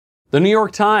The New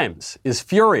York Times is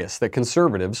furious that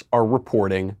conservatives are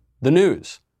reporting the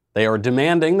news. They are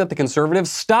demanding that the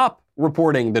conservatives stop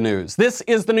reporting the news. This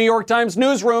is the New York Times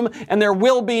newsroom, and there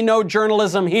will be no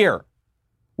journalism here.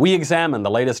 We examine the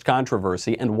latest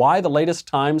controversy and why the latest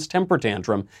Times temper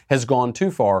tantrum has gone too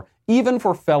far, even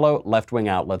for fellow left-wing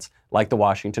outlets like the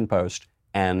Washington Post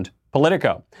and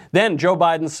Politico. Then Joe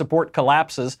Biden's support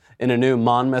collapses in a new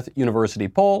Monmouth University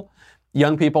poll.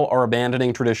 Young people are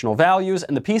abandoning traditional values,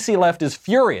 and the PC left is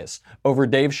furious over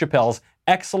Dave Chappelle's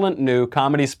excellent new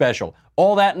comedy special.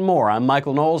 All that and more. I'm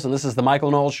Michael Knowles, and this is The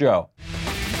Michael Knowles Show.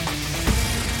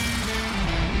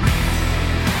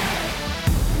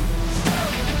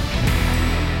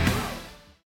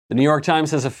 The New York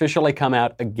Times has officially come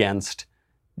out against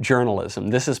journalism.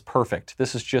 This is perfect.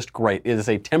 This is just great. It is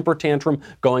a temper tantrum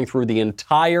going through the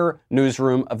entire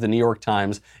newsroom of the New York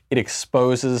Times. It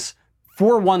exposes,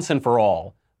 for once and for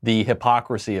all, the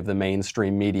hypocrisy of the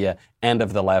mainstream media and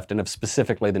of the left, and of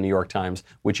specifically the New York Times,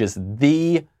 which is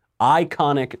the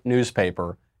iconic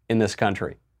newspaper in this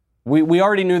country. We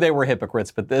already knew they were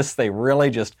hypocrites, but they really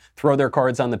just throw their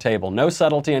cards on the table. No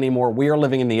subtlety anymore. We are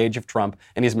living in the age of Trump,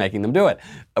 and he's making them do it.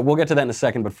 We'll get to that in a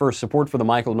second, but first, support for the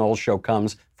Michael Knowles Show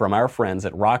comes from our friends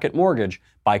at Rocket Mortgage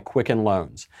by Quicken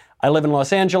Loans. I live in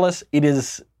Los Angeles. It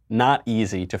is not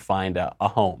easy to find a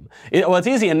home. It's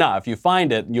easy enough. You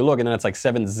find it, you look, and then it's like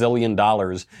 $7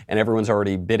 zillion, and everyone's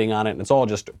already bidding on it, and it's all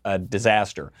just a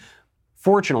disaster.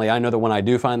 Fortunately, I know that when I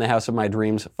do find the house of my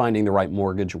dreams, finding the right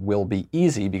mortgage will be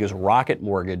easy because Rocket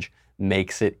Mortgage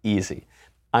makes it easy.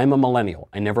 I'm a millennial.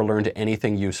 I never learned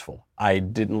anything useful. I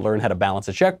didn't learn how to balance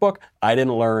a checkbook. I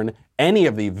didn't learn any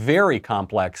of the very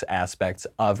complex aspects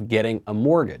of getting a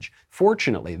mortgage.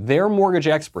 Fortunately, their mortgage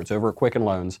experts over at Quicken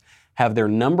Loans have their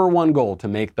number one goal to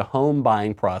make the home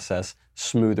buying process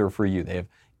smoother for you. They have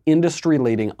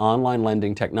industry-leading online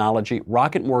lending technology.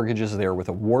 Rocket Mortgage is there with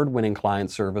award-winning client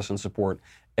service and support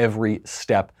every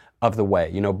step of the way.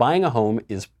 You know, buying a home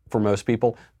is, for most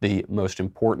people, the most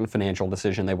important financial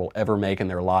decision they will ever make in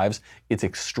their lives. It's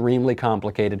extremely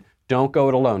complicated. Don't go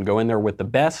it alone. Go in there with the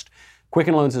best.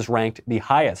 Quicken Loans is ranked the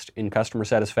highest in customer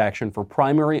satisfaction for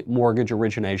primary mortgage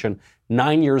origination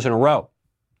 9 years in a row.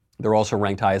 They're also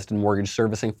ranked highest in mortgage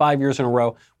servicing 5 years in a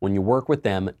row. When you work with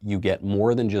them, you get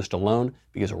more than just a loan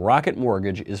because Rocket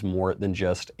Mortgage is more than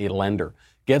just a lender.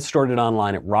 Get started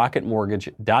online at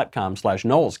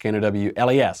rocketmortgage.com/Knowles,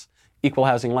 K-N-O-W-L-E-S. Equal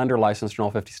housing lender, licensed in all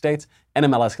 50 states,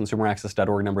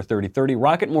 NMLSconsumeraccess.org, number 3030.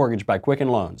 Rocket Mortgage by Quicken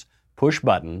Loans. Push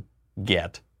button,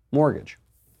 get mortgage.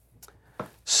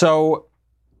 So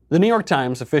the New York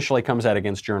Times officially comes out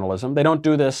against journalism. They don't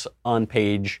do this on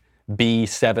page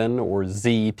B7 or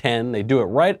Z10. They do it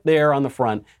right there on the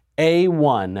front,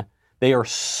 A1. They are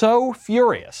so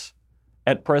furious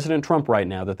at President Trump right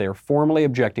now that they are formally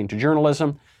objecting to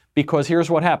journalism because here's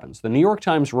what happens. The New York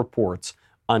Times reports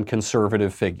on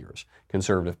conservative figures,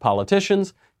 conservative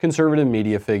politicians, conservative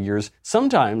media figures,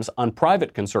 sometimes on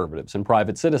private conservatives and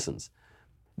private citizens.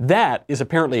 That is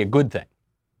apparently a good thing.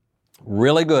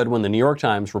 Really good when the New York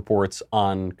Times reports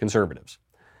on conservatives.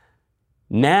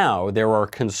 Now there are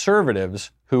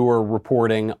conservatives who are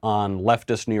reporting on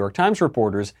leftist New York Times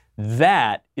reporters.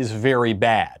 That is very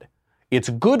bad. It's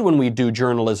good when we do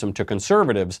journalism to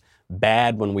conservatives,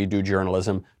 bad when we do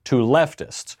journalism to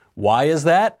leftists. Why is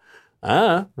that?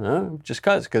 Just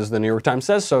because the New York Times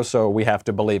says so, so we have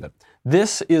to believe it.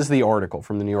 This is the article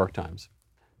from the New York Times.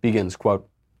 Begins, quote,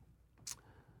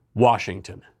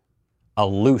 Washington, a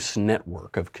loose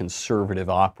network of conservative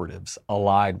operatives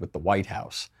allied with the White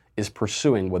House, is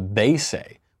pursuing what they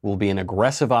say will be an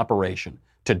aggressive operation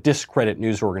to discredit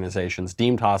news organizations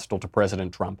deemed hostile to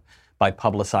President Trump by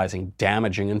publicizing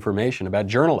damaging information about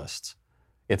journalists.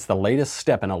 It's the latest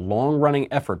step in a long-running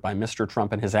effort by Mr.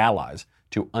 Trump and his allies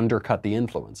to undercut the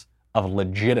influence of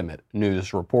legitimate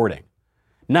news reporting.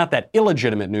 Not that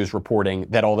illegitimate news reporting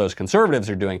that all those conservatives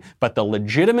are doing, but the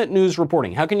legitimate news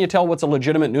reporting. How can you tell what's a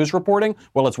legitimate news reporting?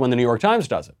 Well, it's when the New York Times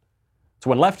does it. It's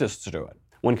when leftists do it.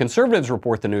 When conservatives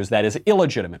report the news, that is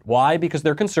illegitimate. Why? Because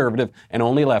they're conservative and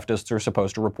only leftists are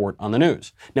supposed to report on the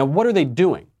news. Now, what are they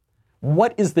doing?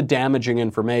 What is the damaging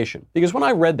information? Because when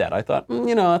I read that, I thought,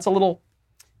 it's a little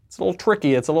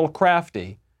tricky, it's a little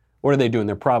crafty. What are they doing?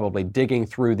 They're probably digging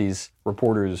through these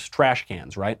reporters' trash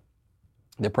cans, right?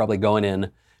 They're probably going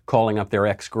in, calling up their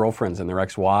ex-girlfriends and their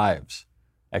ex-wives,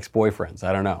 ex-boyfriends.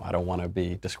 I don't know. I don't want to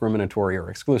be discriminatory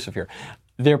or exclusive here.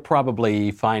 They're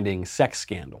probably finding sex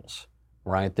scandals,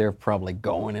 right? They're probably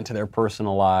going into their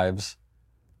personal lives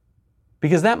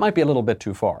because that might be a little bit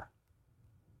too far.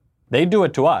 They do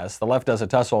it to us. The left does it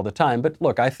to us all the time. But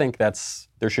look, I think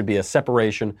there should be a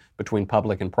separation between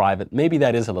public and private. Maybe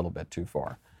that is a little bit too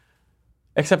far.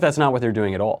 Except that's not what they're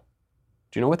doing at all.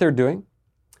 Do you know what they're doing?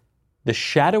 The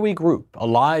shadowy group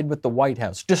allied with the White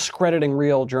House, discrediting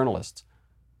real journalists,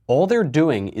 all they're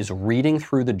doing is reading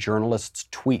through the journalists'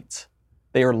 tweets.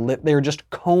 They are just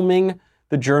combing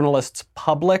the journalists'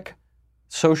 public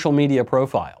social media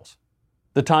profiles.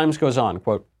 The Times goes on,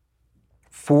 quote,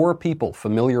 4 people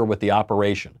familiar with the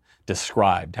operation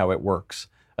described how it works,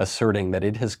 asserting that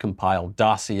it has compiled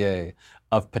dossier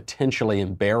of potentially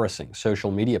embarrassing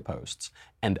social media posts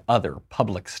and other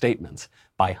public statements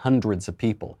by hundreds of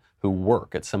people who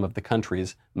work at some of the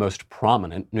country's most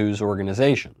prominent news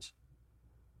organizations.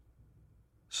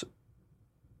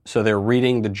 So they're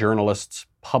reading the journalists'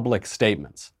 public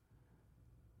statements.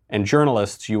 And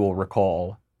journalists, you will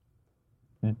recall,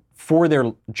 for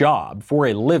their job, for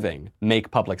a living, make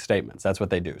public statements. That's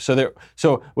what they do.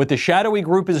 So what the shadowy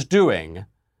group is doing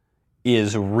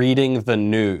is reading the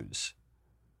news.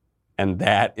 And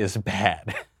that is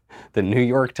bad. The New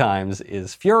York Times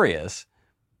is furious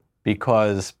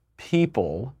because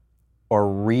people are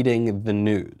reading the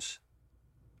news.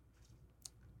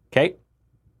 Okay?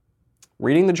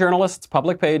 Reading the journalists'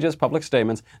 public pages, public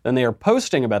statements, then they are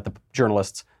posting about the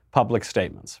journalists' public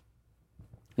statements.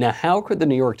 Now, how could the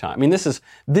New York Times, I mean, this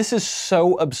is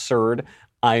so absurd,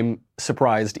 I'm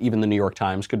surprised even the New York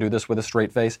Times could do this with a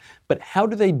straight face, but how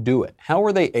do they do it? How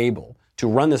are they able to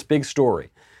run this big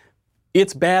story?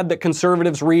 It's bad that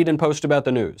conservatives read and post about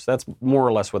the news. That's more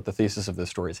or less what the thesis of this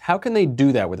story is. How can they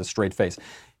do that with a straight face?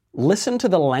 Listen to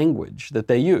the language that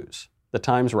they use. The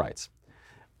Times writes,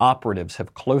 operatives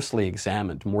have closely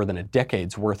examined more than a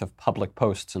decade's worth of public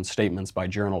posts and statements by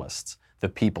journalists, the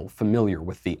people familiar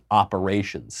with the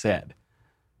operation said.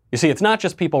 You see, it's not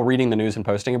just people reading the news and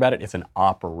posting about it, it's an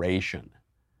operation.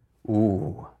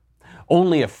 Ooh.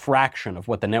 Only a fraction of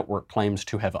what the network claims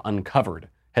to have uncovered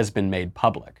has been made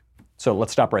public. So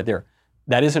let's stop right there.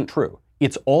 That isn't true.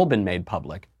 It's all been made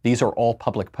public. These are all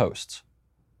public posts.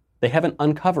 They haven't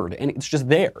uncovered, and it's just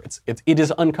there. It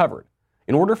is uncovered.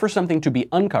 In order for something to be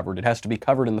uncovered, it has to be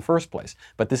covered in the first place.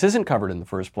 But this isn't covered in the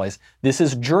first place. This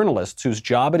is journalists whose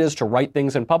job it is to write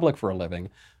things in public for a living,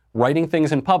 writing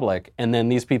things in public, and then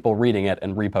these people reading it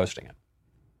and reposting it.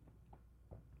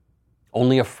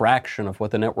 Only a fraction of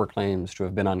what the network claims to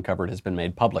have been uncovered has been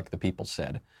made public, the people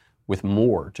said, with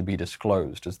more to be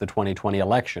disclosed as the 2020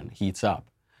 election heats up.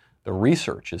 The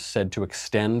research is said to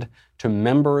extend to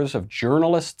members of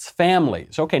journalists'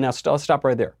 families. Okay, now let's stop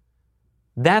right there.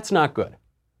 That's not good.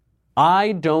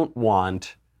 I don't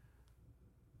want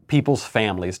people's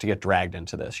families to get dragged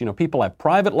into this. You know, people have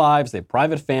private lives, they have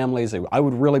private families. I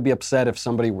would really be upset if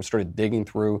somebody started digging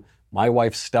through my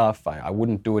wife's stuff. I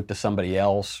wouldn't do it to somebody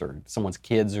else or someone's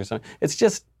kids or something. It's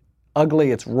just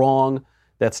ugly, it's wrong.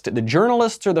 The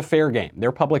journalists are the fair game.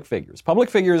 They're public figures. Public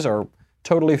figures are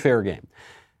totally fair game.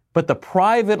 But the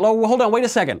private, oh, hold on, wait a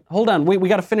second. Hold on, we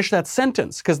got to finish that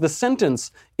sentence, because the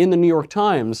sentence in the New York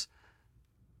Times,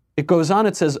 it goes on,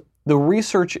 it says, the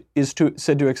research is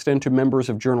said to extend to members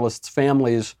of journalists'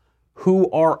 families who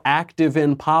are active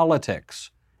in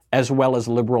politics, as well as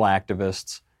liberal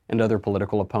activists and other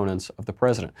political opponents of the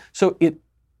president. So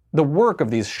the work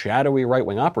of these shadowy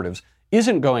right-wing operatives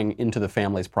isn't going into the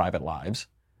family's private lives.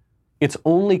 It's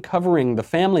only covering the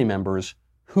family members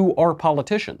who are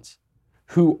politicians,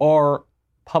 who are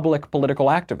public political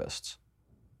activists,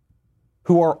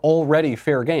 who are already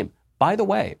fair game. By the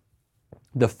way,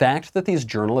 the fact that these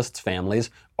journalists' families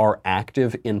are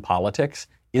active in politics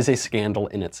is a scandal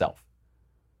in itself.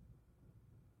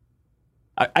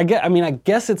 I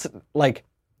guess it's like,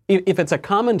 if it's a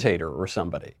commentator or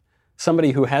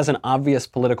somebody who has an obvious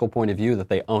political point of view that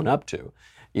they own up to,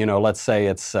 you know, let's say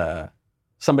it's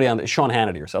somebody on Sean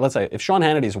Hannity or so. Let's say if Sean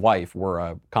Hannity's wife were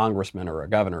a congressman or a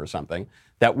governor or something,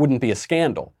 that wouldn't be a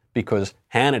scandal because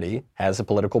Hannity has a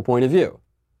political point of view.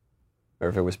 Or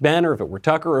if it was Ben, or if it were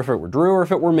Tucker, or if it were Drew, or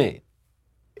if it were me.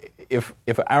 If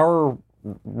our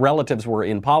relatives were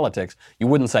in politics, you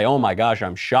wouldn't say, oh my gosh,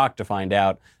 I'm shocked to find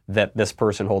out that this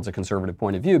person holds a conservative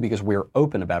point of view, because we're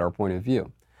open about our point of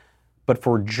view. But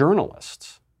for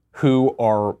journalists who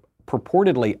are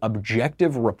purportedly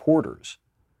objective reporters,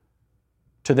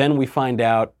 to then we find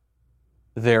out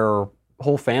their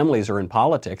whole families are in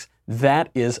politics, that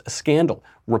is a scandal.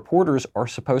 Reporters are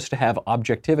supposed to have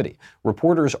objectivity.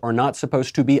 Reporters are not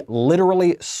supposed to be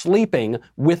literally sleeping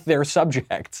with their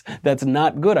subjects. That's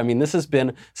not good. I mean, this has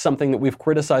been something that we've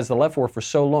criticized the left for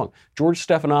so long. George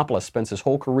Stephanopoulos spends his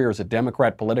whole career as a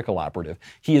Democrat political operative.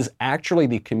 He is actually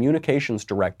the communications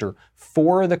director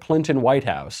for the Clinton White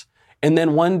House. And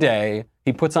then one day,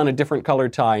 he puts on a different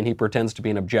colored tie and he pretends to be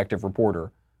an objective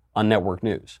reporter on network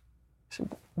news. So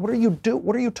what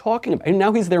are you talking about? And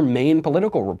now he's their main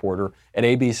political reporter at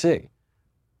ABC.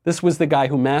 This was the guy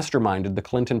who masterminded the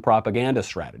Clinton propaganda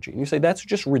strategy. And you say, that's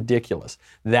just ridiculous.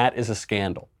 That is a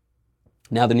scandal.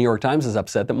 Now the New York Times is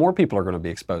upset that more people are going to be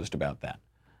exposed about that.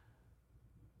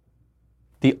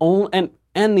 The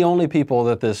only people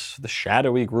that the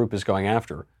shadowy group is going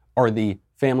after are the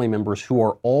family members who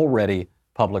are already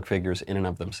public figures in and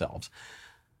of themselves.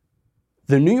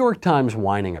 The New York Times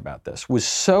whining about this was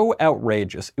so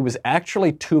outrageous, it was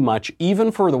actually too much,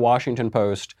 even for the Washington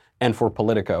Post and for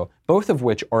Politico, both of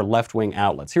which are left-wing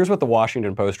outlets. Here's what the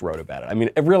Washington Post wrote about it. I mean,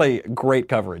 really great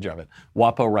coverage of it.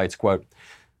 WaPo writes, quote,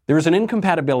 "There's an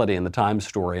incompatibility in the Times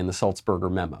story and the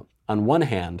Sulzberger memo. On one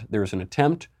hand, there's an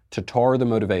attempt to tar the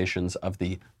motivations of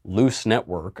the loose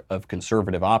network of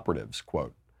conservative operatives,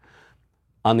 quote.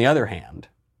 On the other hand,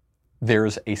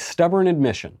 there's a stubborn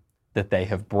admission that they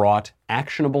have brought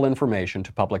actionable information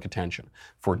to public attention.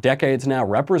 For decades now,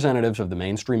 representatives of the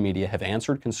mainstream media have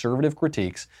answered conservative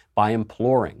critiques by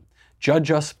imploring, judge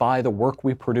us by the work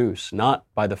we produce, not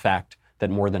by the fact that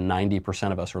more than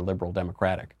 90% of us are liberal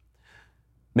democratic.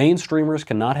 Mainstreamers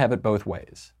cannot have it both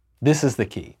ways. This is the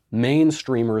key.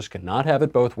 Mainstreamers cannot have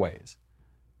it both ways."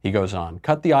 He goes on,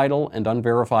 "Cut the idle and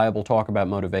unverifiable talk about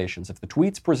motivations. If the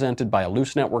tweets presented by a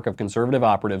loose network of conservative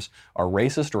operatives are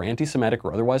racist or anti-Semitic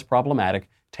or otherwise problematic,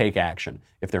 take action.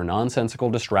 If they're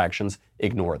nonsensical distractions,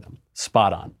 ignore them."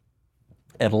 Spot on.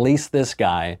 At least this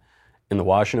guy in the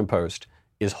Washington Post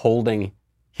is holding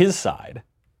his side,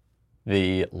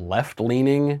 the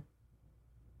left-leaning,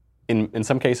 in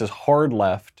some cases hard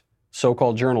left,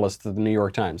 so-called journalists of the New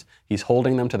York Times. He's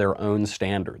holding them to their own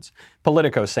standards.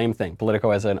 Politico, same thing.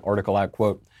 Politico has an article out,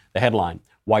 quote, the headline,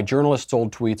 "Why Journalists'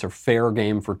 Old Tweets Are Fair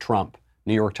Game for Trump.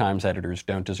 New York Times editors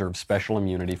don't deserve special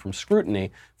immunity from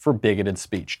scrutiny for bigoted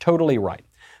speech." Totally right.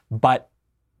 But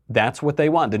that's what they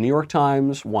want. The New York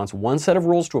Times wants one set of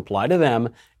rules to apply to them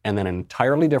and then an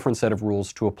entirely different set of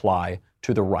rules to apply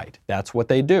to the right. That's what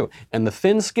they do. And the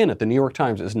thin skin at the New York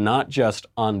Times is not just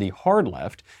on the hard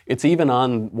left, it's even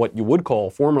on what you would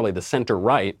call formerly the center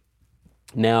right.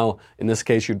 Now, in this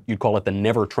case, you'd call it the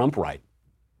never Trump right.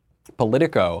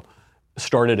 Politico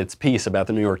started its piece about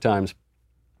the New York Times.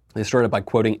 They started by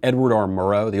quoting Edward R.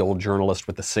 Murrow, the old journalist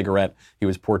with the cigarette. He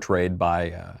was portrayed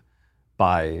by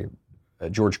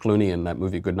George Clooney in that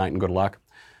movie Good Night and Good Luck.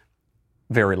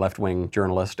 Very left-wing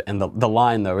journalist. And the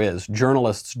line, though, is,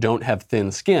 journalists don't have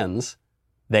thin skins,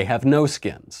 they have no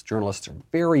skins. Journalists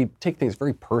take things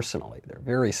very personally. They're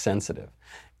very sensitive.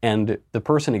 And the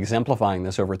person exemplifying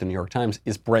this over at the New York Times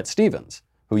is Bret Stephens,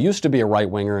 who used to be a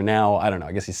right-winger. Now, I don't know,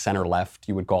 I guess he's center-left,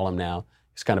 you would call him now.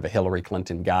 He's kind of a Hillary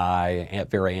Clinton guy,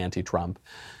 very anti-Trump.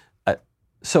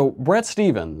 So Bret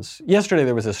Stephens, yesterday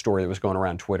there was a story that was going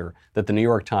around Twitter that the New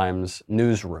York Times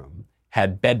newsroom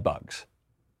had bed bugs.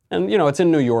 And, it's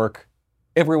in New York.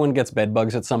 Everyone gets bed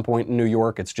bugs at some point in New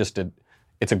York.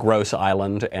 It's a gross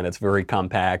island, and it's very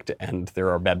compact, and there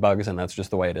are bed bugs, and that's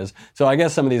just the way it is. So I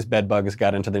guess some of these bed bugs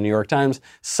got into the New York Times.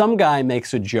 Some guy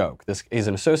makes a joke. He's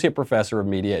an associate professor of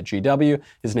media at GW.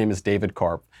 His name is David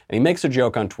Karp. And he makes a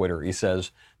joke on Twitter. He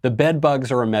says, "The bed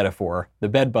bugs are a metaphor. The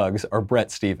bed bugs are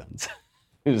Bret Stephens,"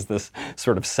 who's this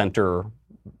sort of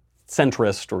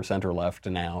centrist or center-left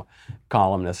now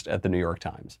columnist at the New York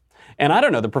Times. And I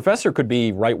don't know, the professor could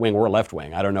be right-wing or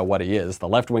left-wing. I don't know what he is. The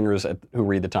left-wingers who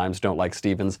read the Times don't like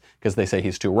Stephens because they say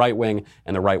he's too right-wing,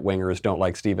 and the right-wingers don't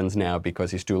like Stephens now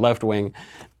because he's too left-wing.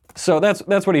 So that's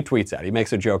what he tweets at. He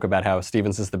makes a joke about how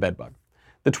Stephens is the bedbug.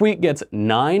 The tweet gets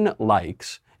 9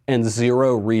 likes and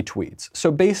 0 retweets.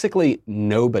 So basically,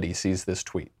 nobody sees this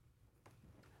tweet.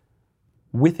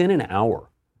 Within an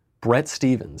hour, Bret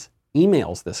Stephens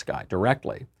emails this guy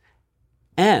directly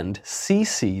and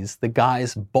CCs the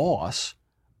guy's boss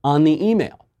on the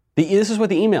email. This is what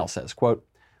the email says, quote,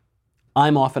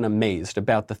 "I'm often amazed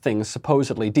about the things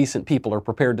supposedly decent people are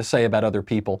prepared to say about other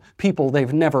people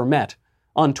they've never met.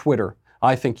 On Twitter,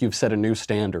 I think you've set a new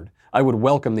standard. I would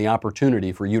welcome the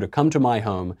opportunity for you to come to my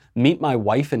home, meet my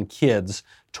wife and kids,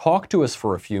 talk to us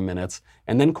for a few minutes,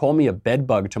 and then call me a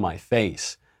bedbug to my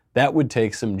face. That would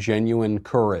take some genuine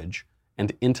courage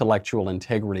and intellectual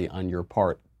integrity on your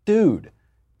part." Dude,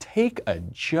 take a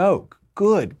joke.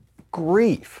 Good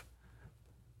grief.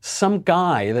 Some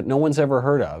guy that no one's ever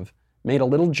heard of made a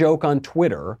little joke on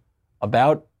Twitter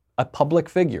about a public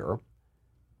figure,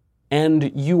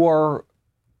 and you are,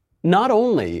 not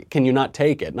only can you not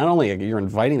take it, not only you're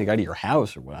inviting the guy to your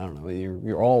house, or I don't know,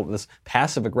 you're all this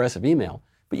passive-aggressive email,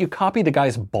 but you copy the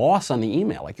guy's boss on the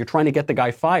email, like you're trying to get the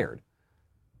guy fired.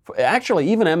 Actually,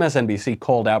 even MSNBC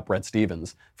called out Bret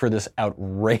Stephens for this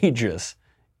outrageous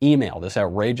email, this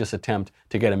outrageous attempt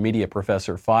to get a media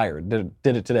professor fired. Did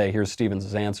it today. Here's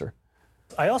Stevens' answer.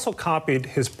 I also copied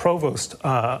his provost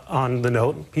on the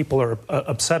note. People are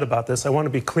upset about this. I want to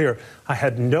be clear. I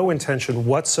had no intention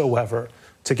whatsoever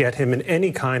to get him in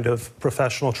any kind of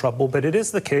professional trouble, but it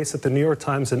is the case at the New York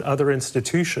Times and other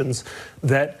institutions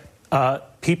that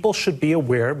people should be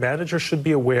aware, managers should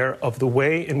be aware of the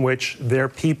way in which their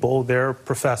people, their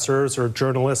professors or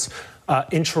journalists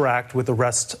interact with the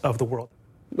rest of the world.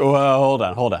 Well,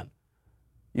 hold on.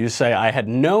 You say, I had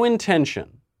no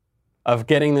intention of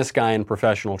getting this guy in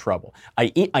professional trouble. I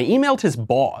emailed his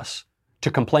boss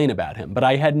to complain about him, but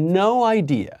I had no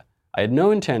idea, I had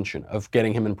no intention of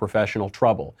getting him in professional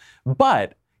trouble.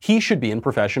 But he should be in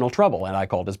professional trouble, and I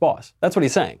called his boss. That's what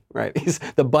he's saying, right?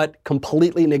 The but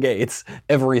completely negates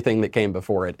everything that came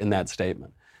before it in that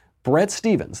statement. Bret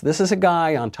Stephens, this is a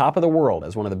guy on top of the world,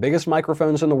 as one of the biggest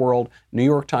microphones in the world, New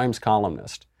York Times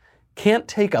columnist, can't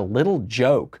take a little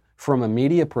joke from a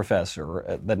media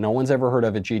professor that no one's ever heard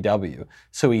of at GW.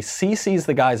 So he CCs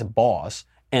the guy's boss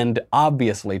and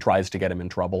obviously tries to get him in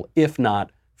trouble, if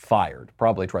not fired.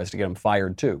 Probably tries to get him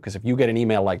fired too, because if you get an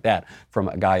email like that from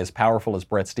a guy as powerful as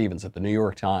Bret Stephens at the New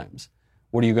York Times,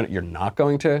 you're not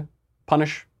going to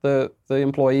punish the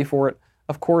employee for it?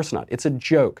 Of course not. It's a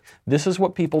joke. This is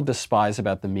what people despise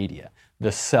about the media,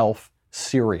 the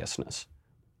self-seriousness.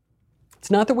 It's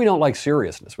not that we don't like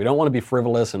seriousness. We don't want to be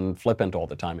frivolous and flippant all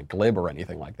the time and glib or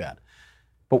anything like that.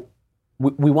 But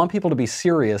we want people to be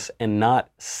serious and not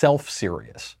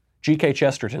self-serious. G.K.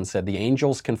 Chesterton said the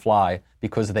angels can fly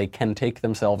because they can take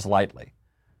themselves lightly.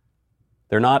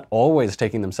 They're not always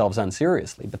taking themselves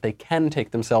unseriously, but they can take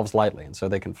themselves lightly, and so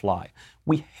they can fly.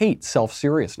 We hate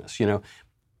self-seriousness.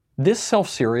 This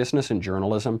self-seriousness in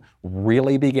journalism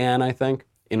really began, I think,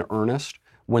 in earnest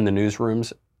when the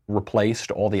newsrooms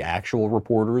replaced all the actual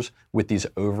reporters with these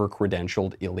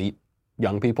over-credentialed elite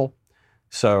young people.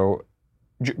 So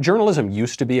journalism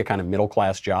used to be a kind of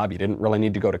middle-class job. You didn't really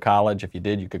need to go to college. If you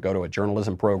did, you could go to a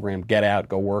journalism program, get out,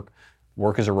 go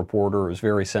work as a reporter. It was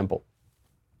very simple.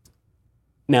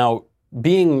 Now,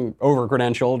 being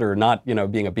over-credentialed or not,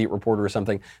 being a beat reporter or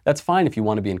something, that's fine if you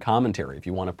want to be in commentary, if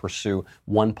you want to pursue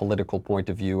one political point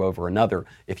of view over another,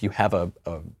 if you have a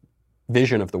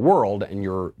vision of the world and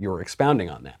you're expounding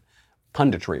on that,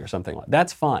 punditry or something like that.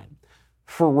 That's fine.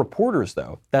 For reporters,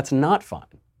 though, that's not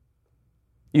fine.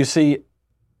 You see,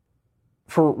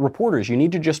 for reporters, you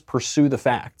need to just pursue the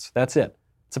facts. That's it.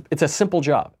 It's a simple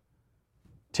job.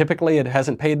 Typically, it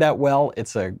hasn't paid that well.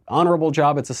 It's an honorable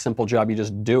job. It's a simple job. You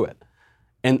just do it.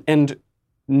 And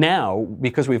now,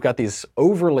 because we've got these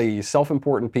overly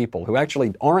self-important people who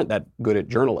actually aren't that good at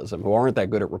journalism, who aren't that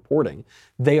good at reporting,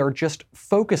 they are just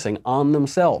focusing on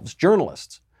themselves.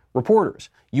 Journalists, reporters,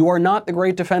 you are not the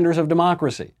great defenders of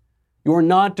democracy. You are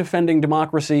not defending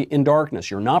democracy in darkness.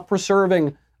 You're not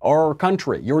preserving our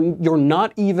country. You're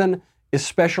not even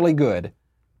especially good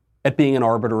at being an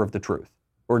arbiter of the truth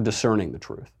or discerning the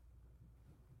truth.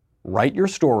 Write your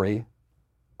story,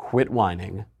 quit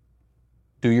whining,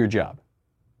 do your job.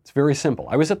 It's very simple.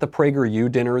 I was at the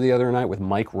PragerU dinner the other night with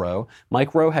Mike Rowe.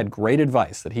 Mike Rowe had great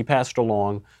advice that he passed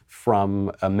along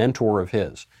from a mentor of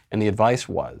his. And the advice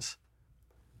was,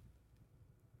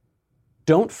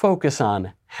 don't focus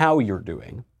on how you're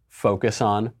doing, focus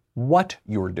on what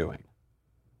you're doing.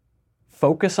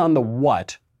 Focus on the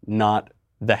what, not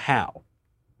the how.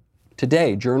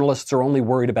 Today, journalists are only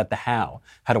worried about the how.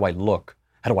 How do I look?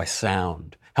 How do I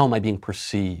sound? How am I being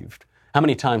perceived? How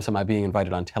many times am I being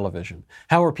invited on television?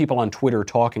 How are people on Twitter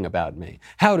talking about me?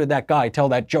 How did that guy tell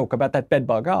that joke about that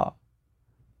bedbug?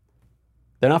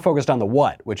 They're not focused on the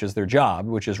what, which is their job,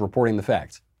 which is reporting the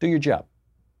facts. Do your job.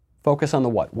 Focus on the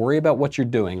what. Worry about what you're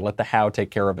doing. Let the how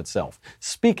take care of itself.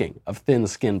 Speaking of thin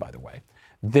skin, by the way,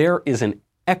 there is an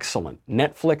excellent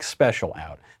Netflix special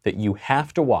out that you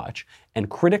have to watch, and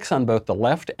critics on both the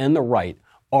left and the right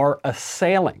are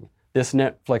assailing this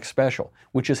Netflix special,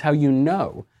 which is how you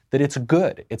know that it's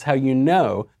good. It's how you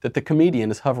know that the comedian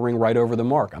is hovering right over the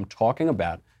mark. I'm talking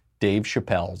about Dave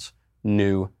Chappelle's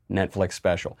new Netflix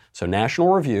special. So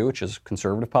National Review, which is a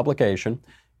conservative publication,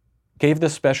 gave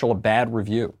this special a bad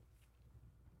review.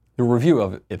 The review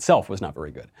of it itself was not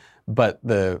very good, but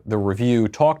the review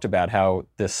talked about how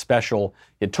this special,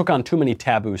 it took on too many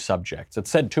taboo subjects. It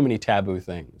said too many taboo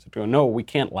things. It, no, we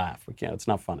can't laugh. We can't. It's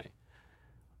not funny.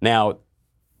 Now,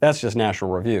 that's just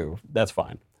National Review. That's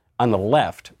fine. On the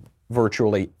left,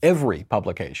 virtually every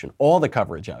publication, all the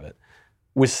coverage of it,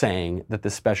 was saying that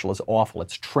this special is awful.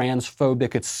 It's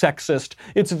transphobic, it's sexist,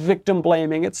 it's victim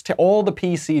blaming, it's all the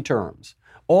PC terms.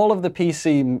 All of the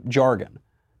PC jargon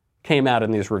came out in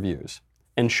these reviews.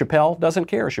 And Chappelle doesn't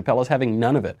care. Chappelle is having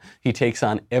none of it. He takes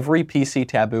on every PC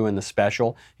taboo in the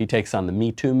special. He takes on the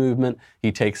Me Too movement.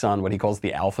 He takes on what he calls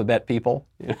the alphabet people,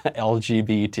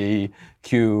 LGBT,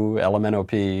 Q,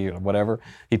 LMNOP, whatever.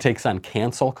 He takes on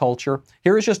cancel culture.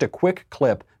 Here is just a quick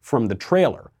clip from the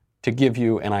trailer to give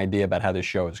you an idea about how this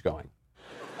show is going.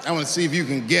 I want to see if you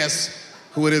can guess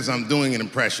who it is I'm doing an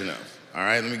impression of. All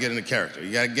right, let me get into character.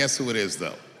 You got to guess who it is,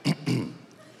 though.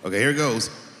 Okay, here it goes.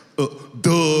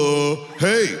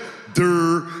 Hey,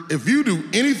 if you do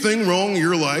anything wrong in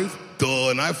your life,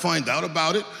 and I find out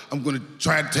about it, I'm gonna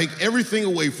try to take everything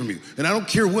away from you. And I don't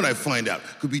care when I find out.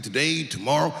 Could be today,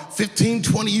 tomorrow, 15,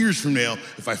 20 years from now.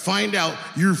 If I find out,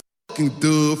 you're fucking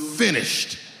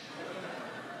finished.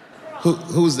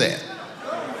 Who's that?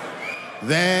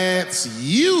 That's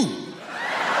you.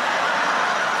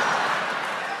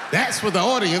 That's what the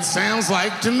audience sounds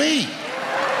like to me.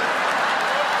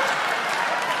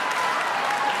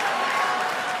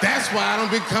 That's why I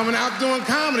don't be coming out doing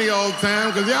comedy all the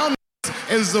time, because y'all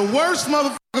is the worst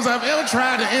motherfuckers I've ever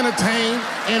tried to entertain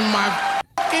in my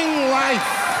fucking life.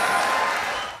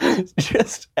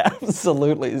 Just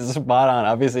absolutely spot on.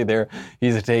 Obviously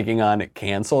he's taking on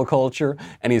cancel culture,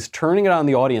 and he's turning it on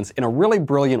the audience in a really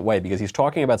brilliant way, because he's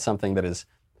talking about something that is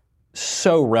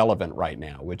so relevant right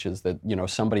now, which is that,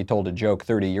 somebody told a joke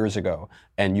 30 years ago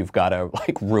and you've got to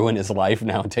ruin his life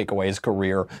now and take away his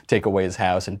career, take away his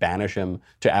house and banish him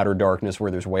to outer darkness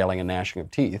where there's wailing and gnashing of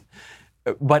teeth.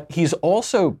 But he's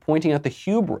also pointing out the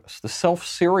hubris, the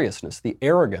self-seriousness, the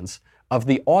arrogance of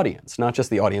the audience, not just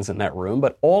the audience in that room,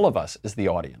 but all of us as the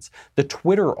audience, the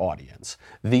Twitter audience,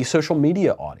 the social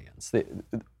media audience,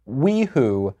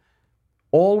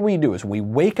 all we do is we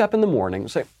wake up in the morning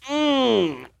and say,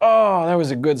 oh, that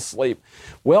was a good sleep.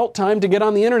 Well, time to get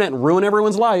on the internet and ruin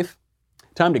everyone's life.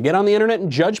 Time to get on the internet and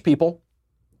judge people.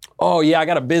 Oh yeah, I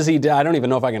got a busy day. I don't even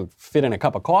know if I can fit in a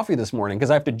cup of coffee this morning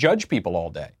because I have to judge people all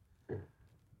day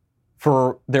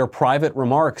for their private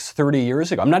remarks 30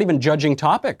 years ago. I'm not even judging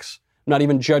topics. I'm not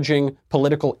even judging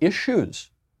political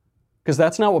issues, because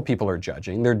that's not what people are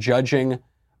judging. They're judging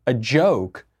a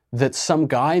joke that some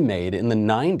guy made in the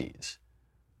 90s.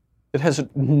 It has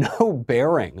no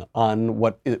bearing on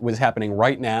what was happening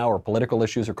right now, or political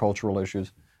issues, or cultural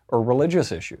issues, or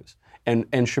religious issues. And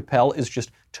Chappelle is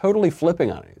just totally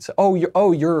flipping on it. He says,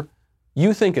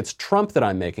 you think it's Trump that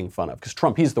I'm making fun of, because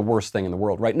Trump, he's the worst thing in the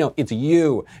world, right? No, it's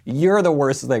you. You're the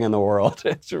worst thing in the world.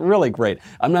 It's really great.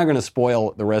 I'm not going to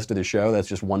spoil the rest of the show. That's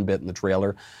just one bit in the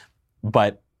trailer.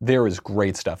 But there is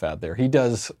great stuff out there. He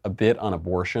does a bit on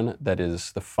abortion that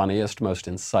is the funniest, most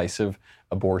incisive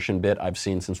abortion bit I've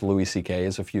seen since Louis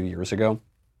C.K.'s a few years ago.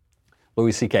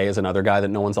 Louis C.K. is another guy that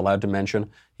no one's allowed to mention.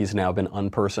 He's now been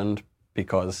unpersoned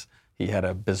because he had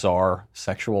a bizarre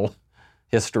sexual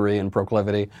history and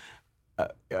proclivity.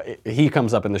 He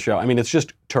comes up in the show. I mean, it's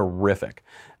just terrific.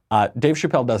 Dave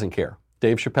Chappelle doesn't care.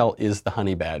 Dave Chappelle is the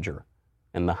honey badger.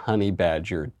 And the honey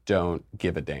badger don't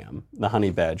give a damn. The honey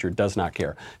badger does not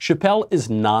care. Chappelle is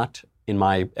not, in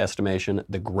my estimation,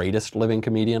 the greatest living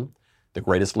comedian. The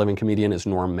greatest living comedian is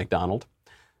Norm Macdonald.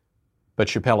 But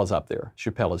Chappelle is up there.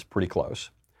 Chappelle is pretty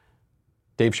close.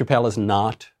 Dave Chappelle is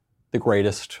not the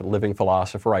greatest living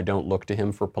philosopher. I don't look to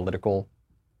him for political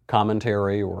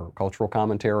commentary or cultural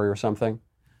commentary or something.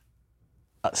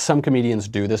 Some comedians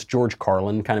do this. George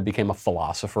Carlin kind of became a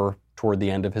philosopher toward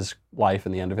the end of his life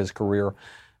and the end of his career.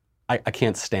 I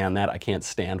can't stand that. I can't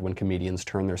stand when comedians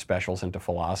turn their specials into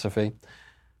philosophy.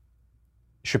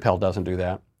 Chappelle doesn't do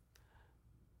that.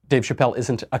 Dave Chappelle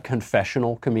isn't a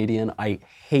confessional comedian. I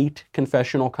hate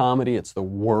confessional comedy. It's the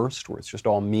worst, where it's just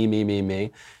all me, me, me,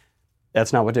 me.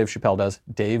 That's not what Dave Chappelle does.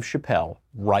 Dave Chappelle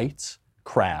writes,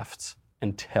 crafts,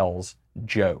 and tells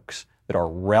jokes that are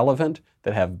relevant,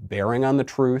 that have bearing on the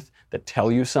truth, that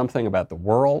tell you something about the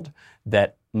world,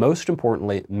 that most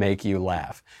importantly make you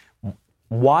laugh.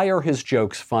 Why are his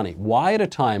jokes funny? Why at a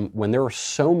time when there are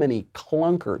so many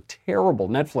clunker, terrible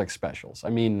Netflix specials? I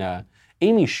mean,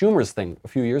 Amy Schumer's thing a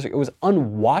few years ago, it was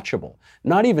unwatchable.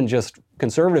 Not even just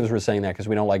conservatives were saying that because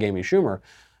we don't like Amy Schumer.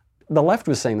 The left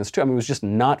was saying this too. I mean, it was just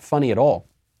not funny at all.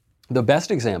 The best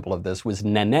example of this was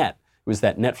Nanette. It was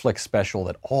that Netflix special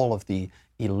that all of the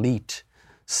elite,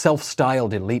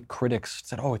 self-styled elite critics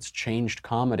said, oh, it's changed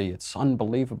comedy. It's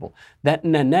unbelievable. That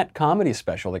Nanette comedy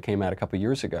special that came out a couple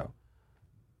years ago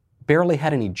barely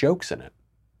had any jokes in it,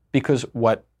 because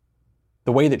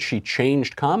the way that she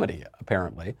changed comedy,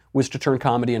 apparently, was to turn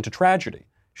comedy into tragedy.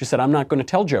 She said, I'm not going to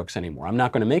tell jokes anymore. I'm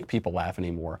not going to make people laugh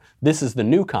anymore. This is the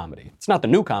new comedy. It's not the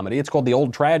new comedy. It's called the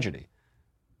old tragedy.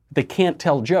 They can't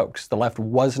tell jokes. The left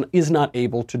is not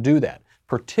able to do that,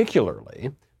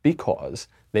 particularly because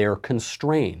they are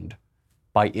constrained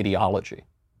by ideology.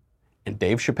 And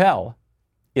Dave Chappelle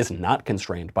is not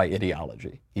constrained by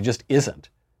ideology. He just isn't.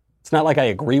 It's not like I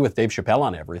agree with Dave Chappelle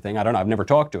on everything. I don't know. I've never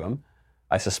talked to him.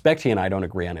 I suspect he and I don't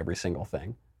agree on every single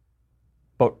thing.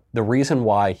 But the reason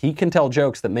why he can tell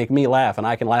jokes that make me laugh and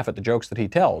I can laugh at the jokes that he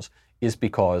tells is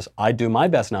because I do my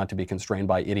best not to be constrained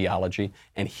by ideology,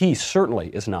 and he certainly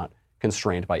is not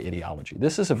constrained by ideology.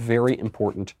 This is a very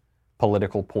important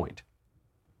political point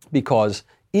because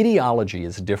ideology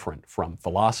is different from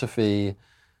philosophy.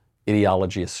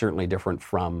 Ideology is certainly different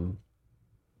from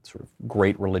sort of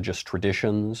great religious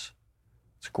traditions.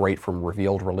 It's great from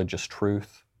revealed religious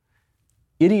truth.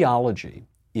 Ideology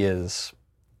is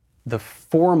the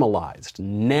formalized,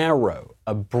 narrow,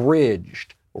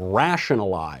 abridged,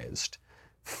 rationalized,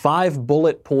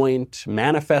 5-bullet point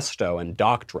manifesto and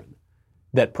doctrine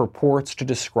that purports to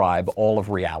describe all of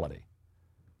reality.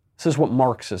 This is what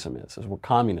Marxism is. This is what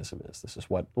communism is. This is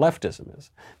what leftism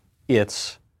is.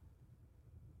 It's,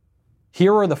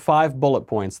 here are the 5 bullet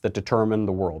points that determine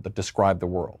the world, that describe the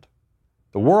world.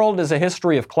 The world is a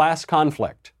history of class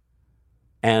conflict,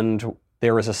 and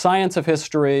there is a science of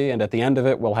history, and at the end of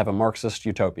it, we'll have a Marxist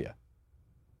utopia.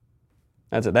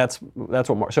 That's it. That's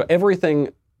what. So everything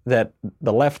that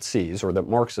the left sees, or that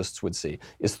Marxists would see,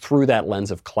 is through that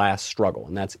lens of class struggle,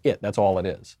 and that's it. That's all it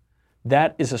is.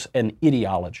 That is an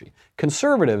ideology.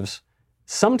 Conservatives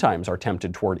sometimes are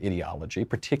tempted toward ideology,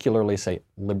 particularly, say,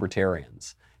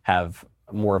 libertarians have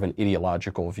more of an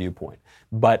ideological viewpoint.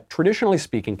 But traditionally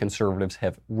speaking, conservatives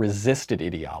have resisted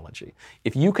ideology.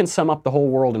 If you can sum up the whole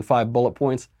world in 5 bullet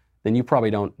points, then you probably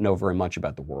don't know very much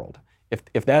about the world.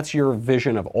 If that's your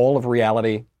vision of all of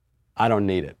reality, I don't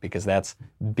need it, because that's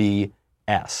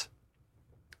BS.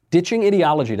 Ditching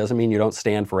ideology doesn't mean you don't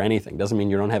stand for anything, doesn't mean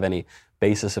you don't have any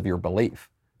basis of your belief.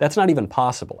 That's not even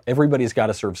possible. Everybody's got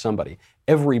to serve somebody.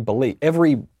 Every belief,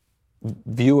 every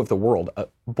view of the world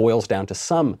boils down to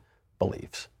some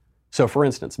beliefs. So for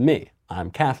instance,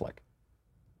 I'm Catholic.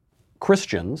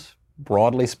 Christians,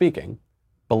 broadly speaking,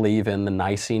 believe in the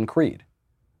Nicene Creed.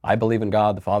 I believe in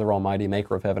God, the Father Almighty,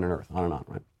 maker of heaven and earth, on and on,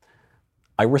 right?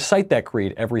 I recite that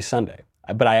creed every Sunday,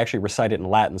 but I actually recite it in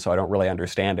Latin, so I don't really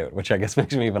understand it, which I guess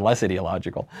makes me even less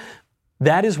ideological.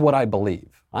 That is what I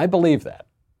believe. I believe that.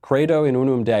 Credo in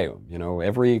unum Deum.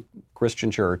 Every Christian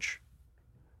church,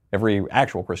 every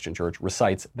actual Christian church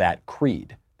recites that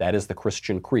creed. That is the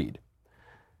Christian creed.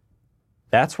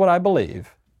 That's what I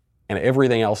believe, and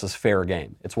everything else is fair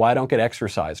game. It's why I don't get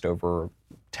exercised over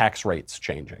tax rates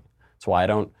changing. It's why I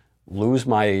don't lose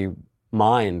my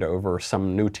mind over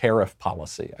some new tariff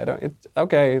policy.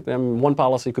 One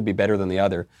policy could be better than the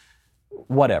other.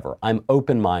 Whatever. I'm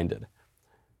open-minded.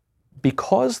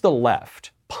 Because the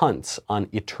left punts on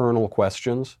eternal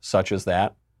questions such as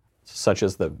that, such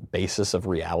as the basis of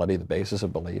reality, the basis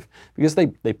of belief, because they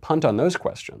punt on those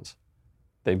questions.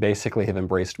 They basically have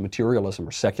embraced materialism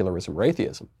or secularism or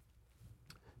atheism.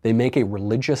 They make a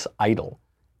religious idol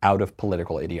out of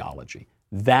political ideology.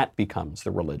 That becomes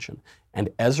the religion. And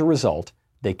as a result,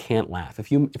 they can't laugh.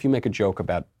 If you make a joke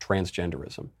about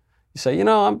transgenderism, you say,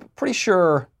 I'm pretty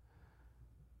sure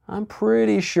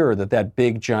that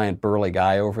big, giant, burly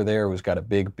guy over there who's got a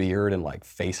big beard and like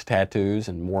face tattoos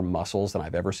and more muscles than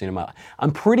I've ever seen in my life,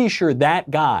 I'm pretty sure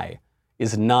that guy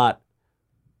is not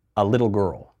a little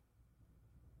girl.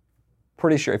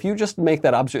 Pretty sure. If you just make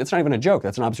that observation, it's not even a joke,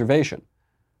 that's an observation.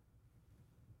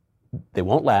 They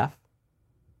won't laugh.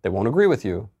 They won't agree with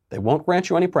you. They won't grant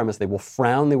you any premise. They will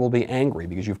frown. They will be angry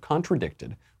because you've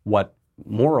contradicted what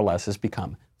more or less has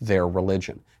become their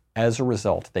religion. As a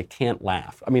result, they can't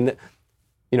laugh. I mean,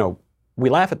 we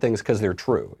laugh at things because they're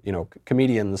true.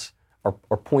 Comedians are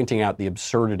pointing out the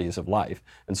absurdities of life.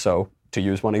 And so, to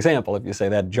use one example, if you say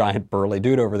that giant burly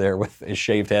dude over there with his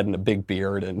shaved head and a big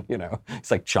beard and,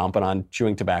 he's like chomping on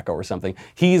chewing tobacco or something,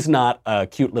 he's not a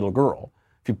cute little girl.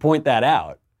 If you point that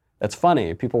out, that's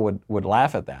funny. People would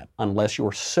laugh at that unless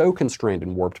you're so constrained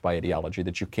and warped by ideology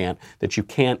that you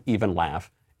can't even laugh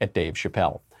at Dave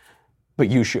Chappelle. But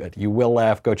you should. You will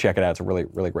laugh. Go check it out. It's a really,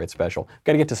 really great special.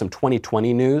 Got to get to some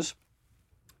 2020 news.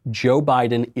 Joe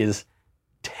Biden is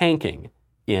tanking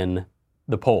in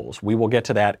the polls. We will get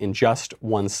to that in just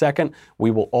 1 second.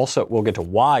 We'll get to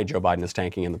why Joe Biden is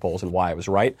tanking in the polls and why I was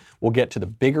right. We'll get to the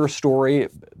bigger story,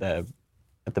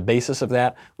 at the basis of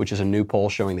that, which is a new poll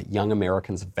showing that young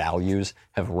Americans' values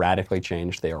have radically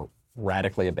changed. They are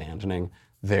radically abandoning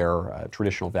their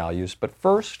traditional values. But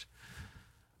first,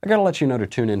 I got to let you know to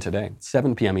tune in today,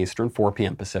 7 p.m. Eastern, 4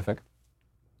 p.m. Pacific,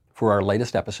 for our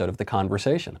latest episode of The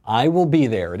Conversation. I will be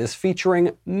there. It is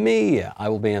featuring me. I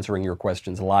will be answering your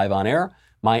questions live on air.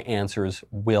 My answers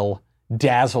will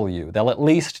dazzle you. They'll at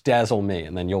least dazzle me,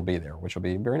 and then you'll be there, which will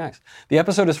be very nice. The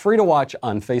episode is free to watch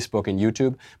on Facebook and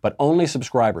YouTube, but only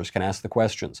subscribers can ask the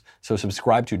questions. So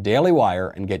subscribe to Daily Wire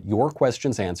and get your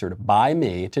questions answered by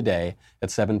me today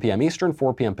at 7 p.m. Eastern,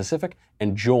 4 p.m. Pacific,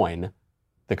 and join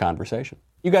the conversation.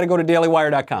 You got to go to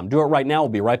dailywire.com. Do it right now. We'll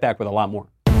be right back with a lot more.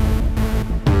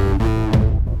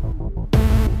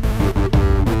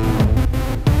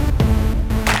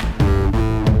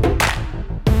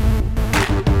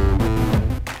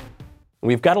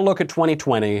 We've got to look at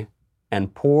 2020,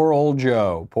 and poor old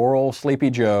Joe, poor old Sleepy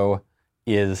Joe,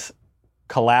 is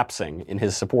collapsing in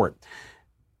his support.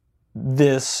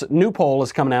 This new poll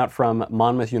is coming out from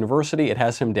Monmouth University. It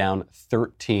has him down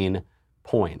 13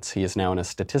 points. He is now in a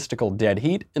statistical dead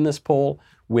heat in this poll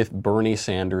with Bernie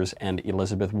Sanders and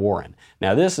Elizabeth Warren.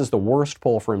 Now, this is the worst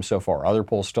poll for him so far. Other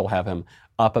polls still have him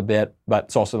up a bit, but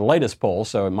it's also the latest poll,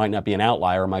 so it might not be an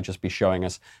outlier. It might just be showing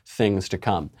us things to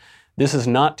come. This is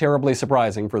not terribly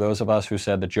surprising for those of us who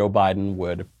said that Joe Biden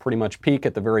would pretty much peak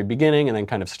at the very beginning and then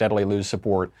kind of steadily lose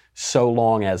support so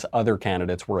long as other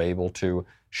candidates were able to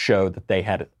show that they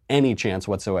had any chance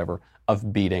whatsoever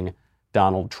of beating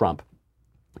Donald Trump.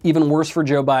 Even worse for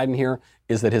Joe Biden here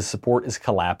is that his support is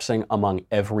collapsing among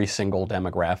every single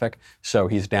demographic. So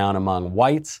he's down among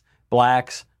whites,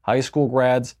 blacks, high school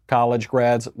grads, college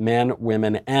grads, men,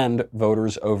 women, and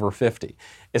voters over 50.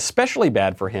 Especially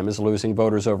bad for him is losing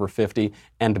voters over 50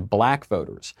 and black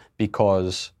voters,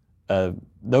 because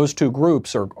those two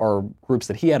groups are groups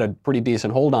that he had a pretty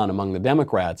decent hold on among the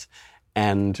Democrats.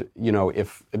 And, you know,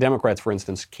 if the Democrats, for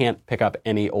instance, can't pick up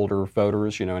any older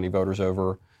voters, you know, any voters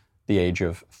over the age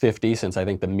of 50, since I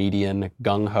think the median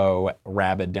gung-ho,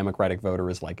 rabid Democratic voter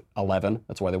is like 11.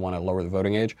 That's why they want to lower the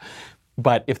voting age.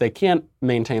 But if they can't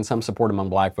maintain some support among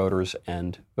black voters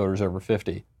and voters over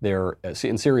 50, they're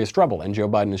in serious trouble, and Joe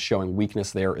Biden is showing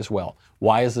weakness there as well.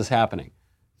 Why is this happening?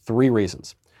 3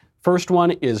 reasons. First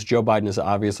one is Joe Biden is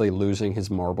obviously losing his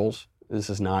marbles. This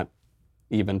is not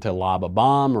even to lob a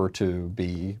bomb or to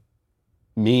be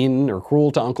mean or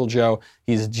cruel to Uncle Joe.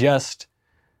 He's just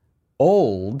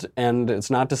old, and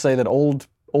it's not to say that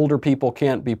older people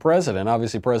can't be president.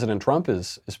 Obviously, President Trump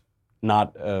is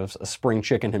not a spring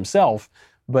chicken himself,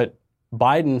 but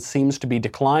Biden seems to be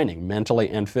declining mentally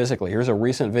and physically. Here's a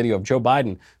recent video of Joe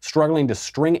Biden struggling to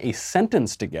string a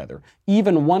sentence together,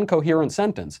 even one coherent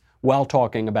sentence, while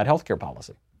talking about healthcare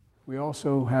policy. We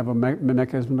also have a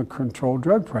mechanism to control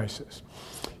drug prices.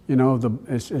 You know,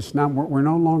 it's not, we're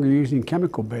no longer using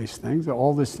chemical-based things.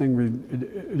 All this thing we're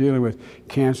dealing with,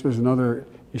 cancers and other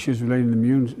issues relating to the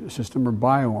immune system, are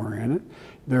bio-oriented.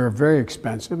 They're very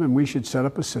expensive, and we should set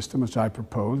up a system, which I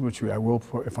propose, which I will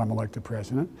if I'm elected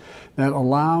president, that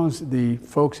allows the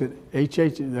folks at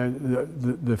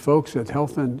the folks at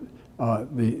Health and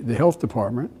the Health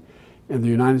Department in the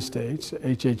United States,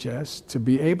 HHS, to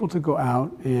be able to go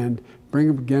out and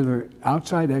bring together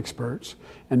outside experts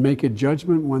and make a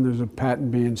judgment when there's a patent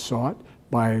being sought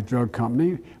by a drug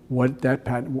company, what that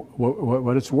patent,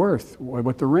 what it's worth,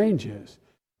 what the range is.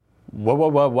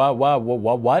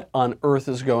 What on earth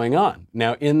is going on?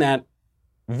 Now, in that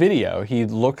video, he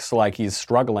looks like he's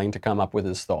struggling to come up with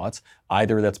his thoughts.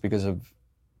 Either that's because of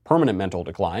permanent mental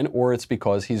decline, or it's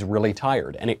because he's really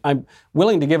tired. And I'm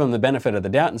willing to give him the benefit of the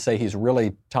doubt and say he's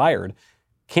really tired.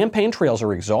 Campaign trails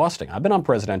are exhausting. I've been on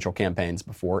presidential campaigns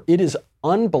before. It is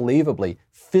unbelievably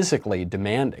physically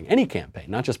demanding. Any campaign,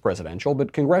 not just presidential,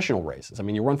 but congressional races. I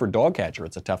mean, you run for dog catcher,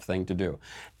 it's a tough thing to do.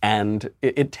 And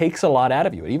it takes a lot out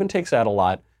of you. It even takes out a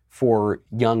lot for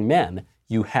young men.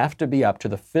 You have to be up to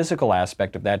the physical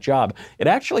aspect of that job. It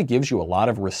actually gives you a lot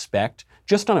of respect,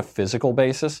 just on a physical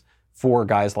basis, for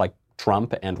guys like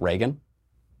Trump and Reagan.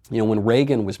 You know, when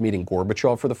Reagan was meeting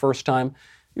Gorbachev for the first time,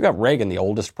 you got Reagan, the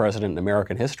oldest president in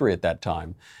American history at that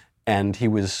time, and he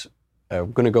was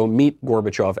going to go meet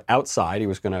Gorbachev outside. He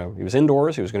was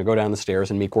indoors. He was going to go down the stairs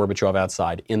and meet Gorbachev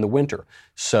outside in the winter.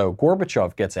 So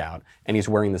Gorbachev gets out, and he's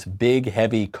wearing this big,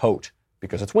 heavy coat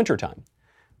because it's wintertime.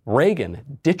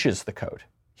 Reagan ditches the coat.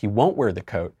 He won't wear the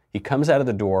coat. He comes out of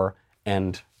the door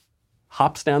and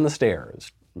hops down the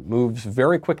stairs, moves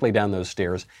very quickly down those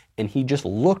stairs, and he just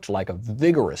looked like a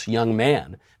vigorous young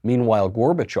man. Meanwhile,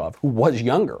 Gorbachev, who was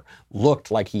younger,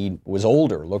 looked like he was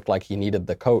older, looked like he needed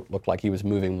the coat, looked like he was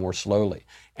moving more slowly.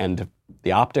 And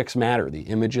the optics matter, the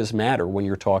images matter when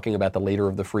you're talking about the leader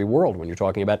of the free world, when you're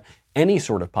talking about any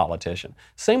sort of politician.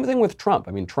 Same thing with Trump.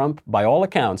 I mean, Trump, by all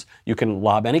accounts, you can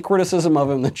lob any criticism of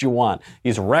him that you want.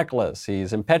 He's reckless,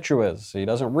 he's impetuous, he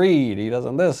doesn't read, he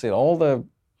doesn't this, all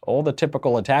the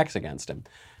typical attacks against him.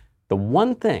 The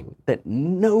one thing that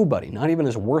nobody, not even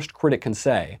his worst critic, can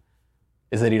say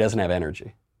is that he doesn't have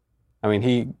energy. I mean,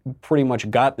 he pretty much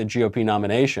got the GOP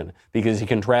nomination because he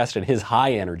contrasted his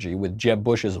high energy with Jeb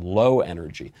Bush's low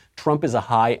energy. Trump is a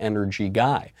high energy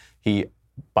guy. He,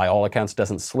 by all accounts,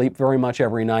 doesn't sleep very much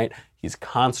every night. He's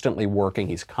constantly working.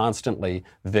 He's constantly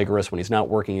vigorous. When he's not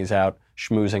working, he's out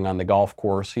schmoozing on the golf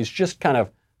course. He's just kind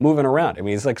of moving around. I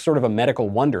mean, he's like sort of a medical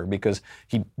wonder because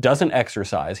he doesn't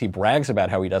exercise. He brags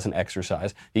about how he doesn't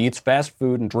exercise. He eats fast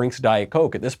food and drinks Diet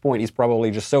Coke. At this point, he's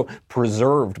probably just so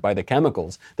preserved by the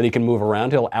chemicals that he can move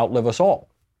around. He'll outlive us all.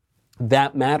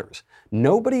 That matters.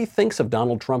 Nobody thinks of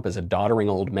Donald Trump as a doddering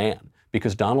old man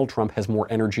because Donald Trump has more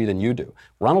energy than you do.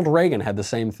 Ronald Reagan had the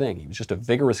same thing. He was just a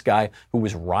vigorous guy who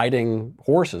was riding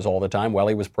horses all the time while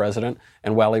he was president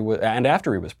and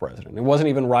after he was president. He wasn't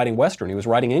even riding Western. He was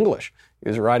riding English. He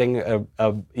was riding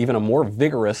even a more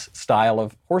vigorous style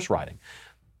of horse riding.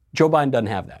 Joe Biden doesn't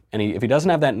have that. And if he doesn't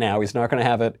have that now, he's not going to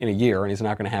have it in a year, and he's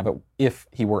not going to have it if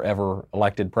he were ever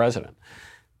elected president.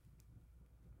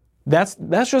 That's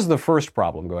just the first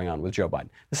problem going on with Joe Biden.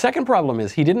 The second problem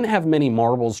is he didn't have many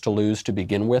marbles to lose to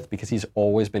begin with because he's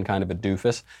always been kind of a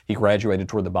doofus. He graduated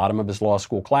toward the bottom of his law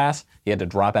school class. He had to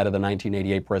drop out of the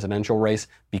 1988 presidential race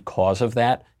because of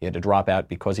that. He had to drop out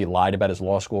because he lied about his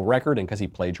law school record and because he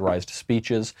plagiarized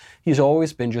speeches. He's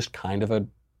always been just kind of a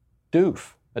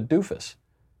doofus.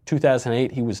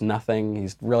 2008, he was nothing. He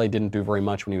really didn't do very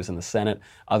much when he was in the Senate,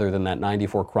 other than that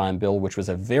 94 crime bill, which was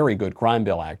a very good crime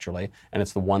bill, actually, and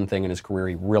it's the one thing in his career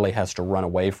he really has to run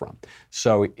away from.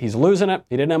 So he's losing it.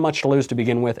 He didn't have much to lose to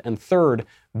begin with. And third,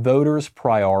 voters'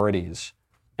 priorities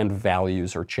and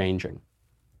values are changing.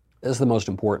 This is the most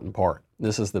important part.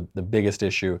 This is the biggest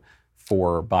issue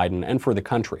for Biden and for the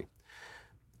country.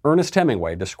 Ernest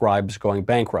Hemingway describes going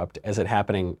bankrupt as it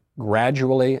happening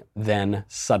gradually, then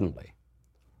suddenly.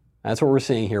 That's what we're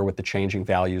seeing here with the changing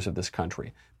values of this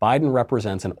country. Biden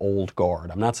represents an old guard.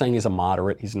 I'm not saying he's a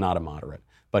moderate. He's not a moderate.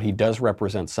 But he does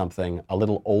represent something a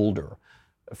little older.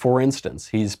 For instance,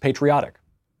 he's patriotic.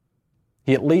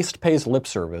 He at least pays lip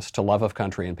service to love of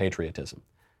country and patriotism.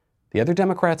 The other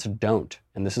Democrats don't.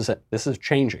 And this is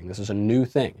changing. This is a new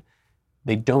thing.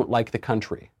 They don't like the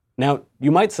country. Now, you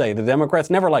might say the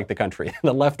Democrats never liked the country.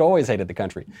 The left always hated the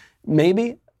country.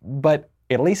 Maybe, but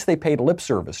at least they paid lip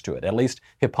service to it. At least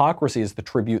hypocrisy is the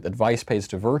tribute that vice pays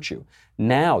to virtue.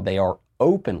 Now they are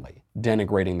openly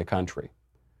denigrating the country.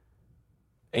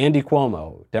 Andy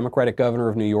Cuomo, Democratic governor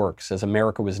of New York, says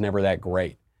America was never that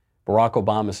great. Barack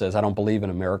Obama says, I don't believe in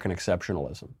American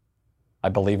exceptionalism. I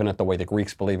believe in it the way the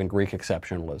Greeks believe in Greek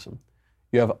exceptionalism.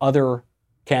 You have other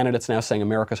candidates now saying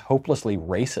America's hopelessly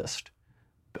racist,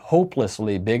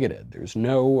 hopelessly bigoted. There's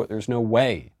no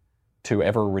way to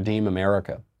ever redeem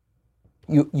America.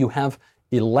 You have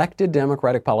elected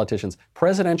Democratic politicians,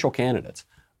 presidential candidates,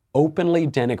 openly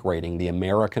denigrating the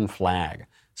American flag,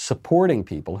 supporting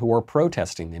people who are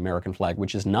protesting the American flag,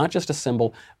 which is not just a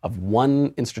symbol of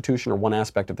one institution or one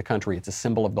aspect of the country, it's a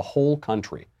symbol of the whole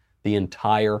country, the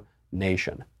entire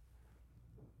nation.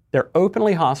 They're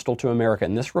openly hostile to America,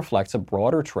 and this reflects a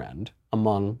broader trend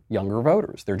among younger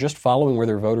voters. They're just following where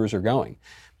their voters are going.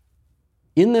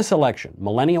 In this election,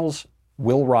 millennials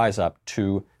will rise up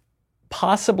to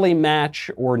possibly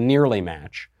match or nearly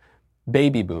match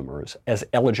baby boomers as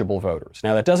eligible voters.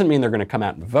 Now, that doesn't mean they're going to come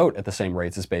out and vote at the same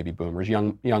rates as baby boomers.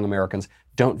 Young Americans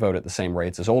don't vote at the same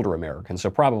rates as older Americans, so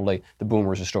probably the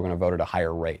boomers are still going to vote at a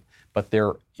higher rate. But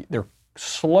they're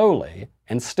slowly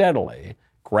and steadily,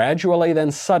 gradually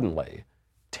then suddenly,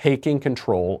 taking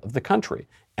control of the country.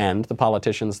 And the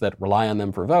politicians that rely on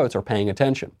them for votes are paying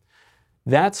attention.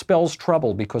 That spells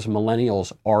trouble because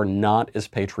millennials are not as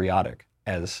patriotic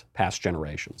as past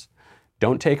generations.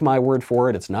 Don't take my word for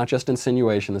it. It's not just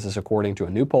insinuation. This is according to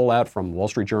a new poll out from Wall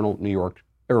Street Journal,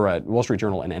 Wall Street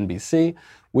Journal and NBC,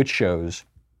 which shows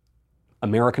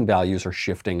American values are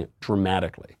shifting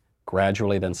dramatically,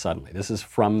 gradually then suddenly. This is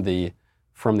from the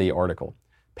article.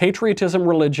 Patriotism,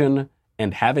 religion,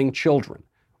 and having children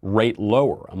rate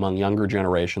lower among younger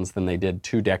generations than they did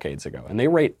 2 decades ago, and they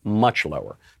rate much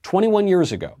lower. 21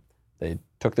 years ago, they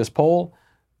took this poll.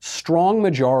 Strong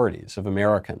majorities of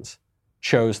Americans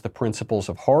chose the principles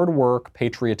of hard work,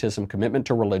 patriotism, commitment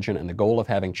to religion, and the goal of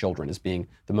having children as being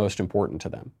the most important to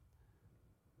them.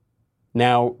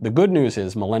 Now, the good news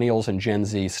is millennials and Gen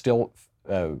Z still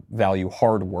value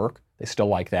hard work. They still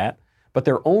like that. But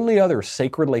their only other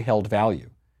sacredly held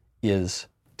value is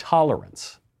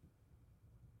tolerance.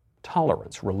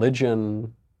 Tolerance,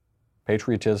 religion,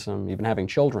 patriotism, even having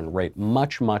children rate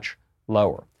much, much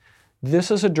lower. This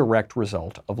is a direct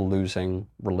result of losing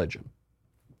religion.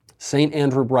 St.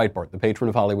 Andrew Breitbart, the patron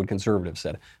of Hollywood conservatives,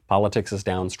 said, politics is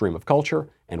downstream of culture,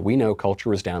 and we know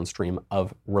culture is downstream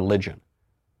of religion.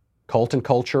 Cult and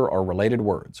culture are related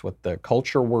words. What the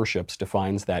culture worships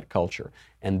defines that culture.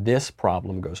 And this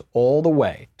problem goes all the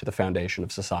way to the foundation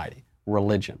of society,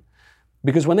 religion.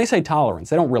 Because when they say tolerance,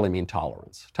 they don't really mean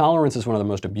tolerance. Tolerance is one of the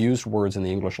most abused words in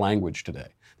the English language today.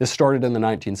 This started in the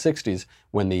 1960s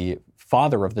when the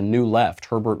father of the New Left,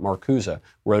 Herbert Marcuse,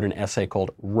 wrote an essay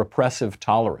called Repressive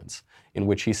Tolerance, in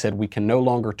which he said we can no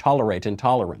longer tolerate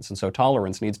intolerance, and so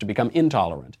tolerance needs to become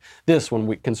intolerant. This,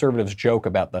 when conservatives joke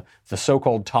about the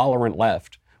so-called tolerant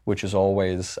left, which is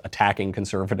always attacking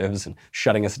conservatives and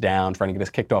shutting us down, trying to get us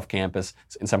kicked off campus,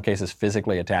 in some cases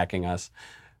physically attacking us,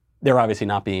 they're obviously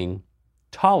not being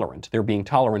tolerant. They're being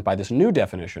tolerant by this new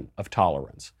definition of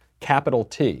tolerance. Capital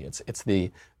T. It's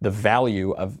the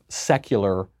value of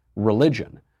secular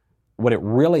religion. What it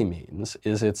really means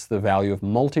is it's the value of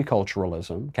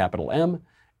multiculturalism, capital M,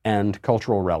 and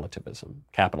cultural relativism,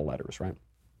 capital letters, right?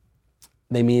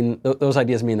 They mean, those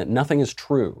ideas mean that nothing is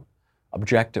true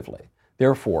objectively.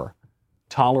 Therefore,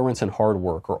 tolerance and hard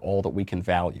work are all that we can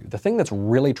value. The thing that's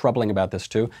really troubling about this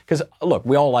too, because look,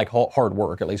 we all like hard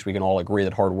work, at least we can all agree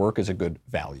that hard work is a good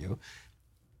value,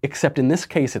 except in this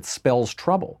case it spells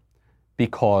trouble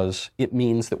because it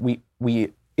means that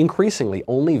we increasingly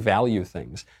only value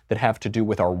things that have to do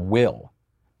with our will,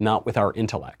 not with our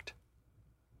intellect.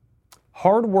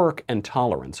 Hard work and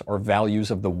tolerance are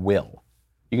values of the will.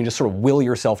 You can just sort of will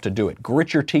yourself to do it.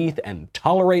 Grit your teeth and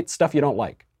tolerate stuff you don't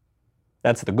like.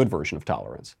 That's the good version of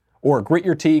tolerance. Or grit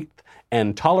your teeth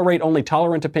and tolerate only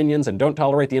tolerant opinions and don't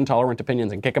tolerate the intolerant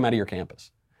opinions and kick them out of your campus.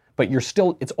 But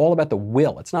it's all about the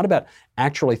will. It's not about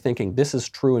actually thinking this is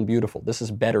true and beautiful. This is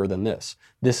better than this.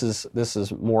 This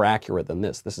is more accurate than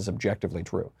this. This is objectively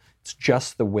true. It's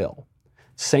just the will.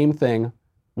 Same thing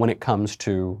when it comes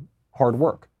to hard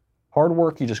work. Hard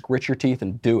work, you just grit your teeth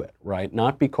and do it, right?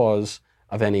 Not because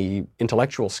of any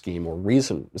intellectual scheme of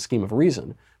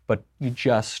reason, but you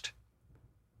just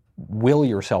will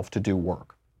yourself to do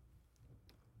work.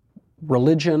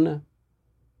 Religion,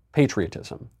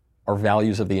 patriotism are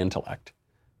values of the intellect.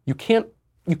 You can't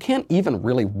even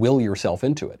really will yourself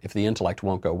into it if the intellect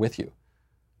won't go with you.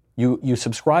 You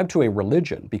subscribe to a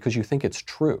religion because you think it's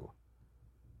true,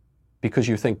 because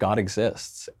you think God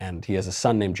exists and he has a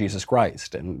son named Jesus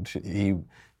Christ and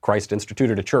Christ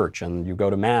instituted a church and you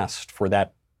go to Mass for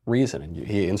that reason and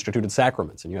he instituted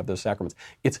sacraments and you have those sacraments.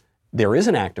 There is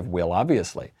an act of will,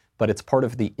 obviously, but it's part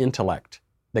of the intellect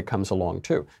that comes along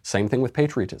too. Same thing with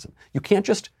patriotism. You can't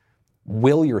just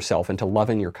will yourself into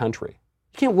loving your country.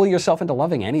 You can't will yourself into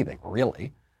loving anything,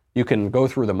 really. You can go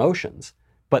through the motions,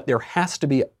 but there has to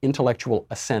be intellectual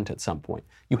assent at some point.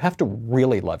 You have to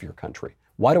really love your country.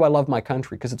 Why do I love my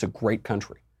country? Because it's a great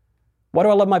country. Why do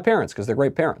I love my parents? Because they're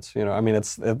great parents.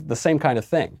 It's the same kind of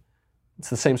thing.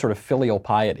 It's the same sort of filial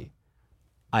piety.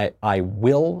 I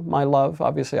will my love,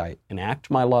 obviously. I enact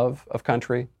my love of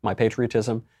country, my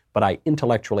patriotism, but I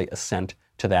intellectually assent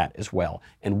to that as well.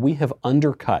 And we have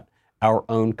undercut our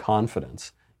own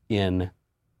confidence in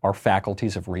our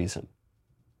faculties of reason.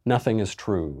 Nothing is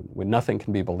true. Nothing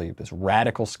can be believed. This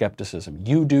radical skepticism.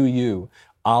 You do you,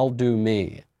 I'll do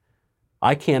me.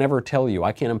 I can't ever tell you.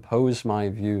 I can't impose my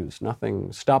views.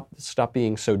 Nothing. Stop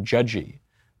being so judgy.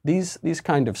 These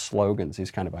kind of slogans,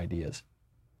 these kind of ideas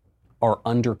are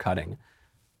undercutting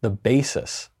the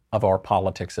basis of our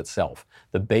politics itself,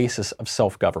 the basis of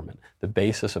self-government, the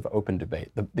basis of open debate,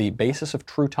 the basis of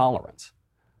true tolerance.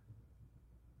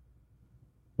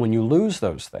 When you lose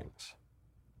those things,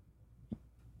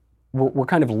 we're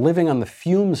kind of living on the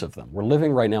fumes of them. We're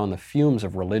living right now on the fumes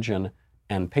of religion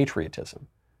and patriotism.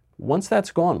 Once that's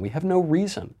gone, we have no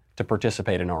reason to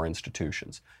participate in our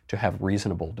institutions, to have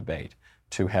reasonable debate,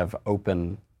 to have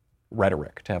open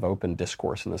rhetoric, to have open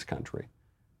discourse in this country.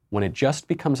 When it just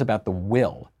becomes about the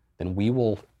will, then we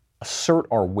will assert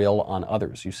our will on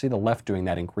others. You see the left doing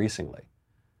that increasingly.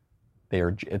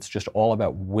 It's just all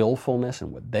about willfulness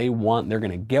and what they want. They're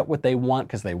going to get what they want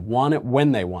because they want it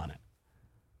when they want it.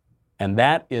 And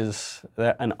that is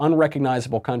an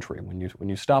unrecognizable country. When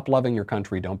you stop loving your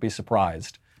country, don't be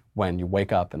surprised when you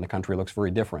wake up and the country looks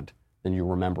very different than you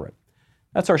remember it.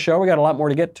 That's our show. We got a lot more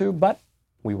to get to, but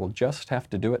we will just have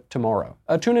to do it tomorrow.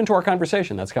 Tune into our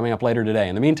conversation. That's coming up later today.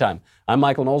 In the meantime, I'm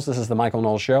Michael Knowles. This is The Michael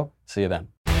Knowles Show. See you then.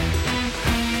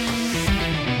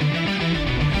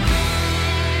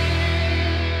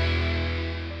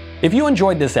 If you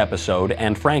enjoyed this episode,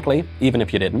 and frankly, even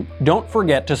if you didn't, don't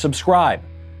forget to subscribe.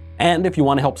 And if you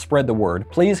want to help spread the word,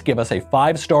 please give us a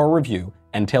 5-star review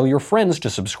and tell your friends to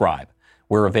subscribe.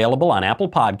 We're available on Apple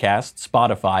Podcasts,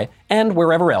 Spotify, and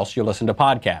wherever else you listen to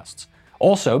podcasts.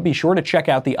 Also, be sure to check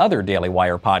out the other Daily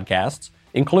Wire podcasts,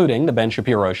 including The Ben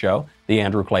Shapiro Show, The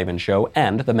Andrew Klavan Show,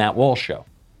 and The Matt Walsh Show.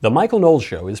 The Michael Knowles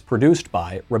Show is produced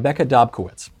by Rebecca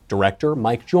Dobkowitz, director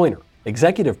Mike Joyner,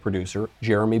 executive producer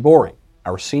Jeremy Boring.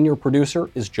 Our senior producer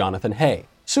is Jonathan Hay,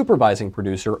 supervising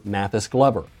producer Mathis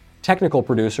Glover, technical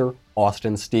producer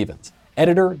Austin Stevens,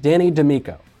 editor Danny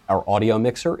D'Amico. Our audio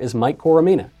mixer is Mike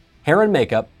Coromina. Hair and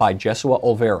makeup by Jesua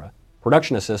Olvera.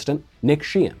 Production assistant Nick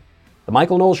Sheehan. The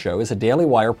Michael Knowles Show is a Daily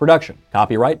Wire production.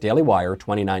 Copyright Daily Wire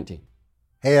 2019.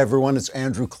 Hey everyone, it's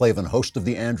Andrew Klavan, host of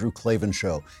The Andrew Klavan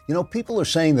Show. You know, people are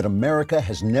saying that America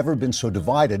has never been so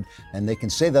divided, and they can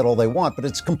say that all they want, but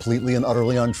it's completely and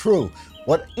utterly untrue.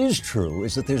 What is true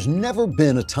is that there's never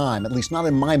been a time, at least not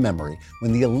in my memory,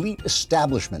 when the elite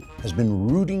establishment has been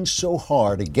rooting so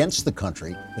hard against the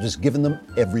country that has given them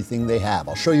everything they have.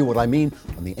 I'll show you what I mean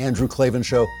on The Andrew Klavan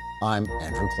Show. I'm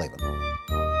Andrew Klavan.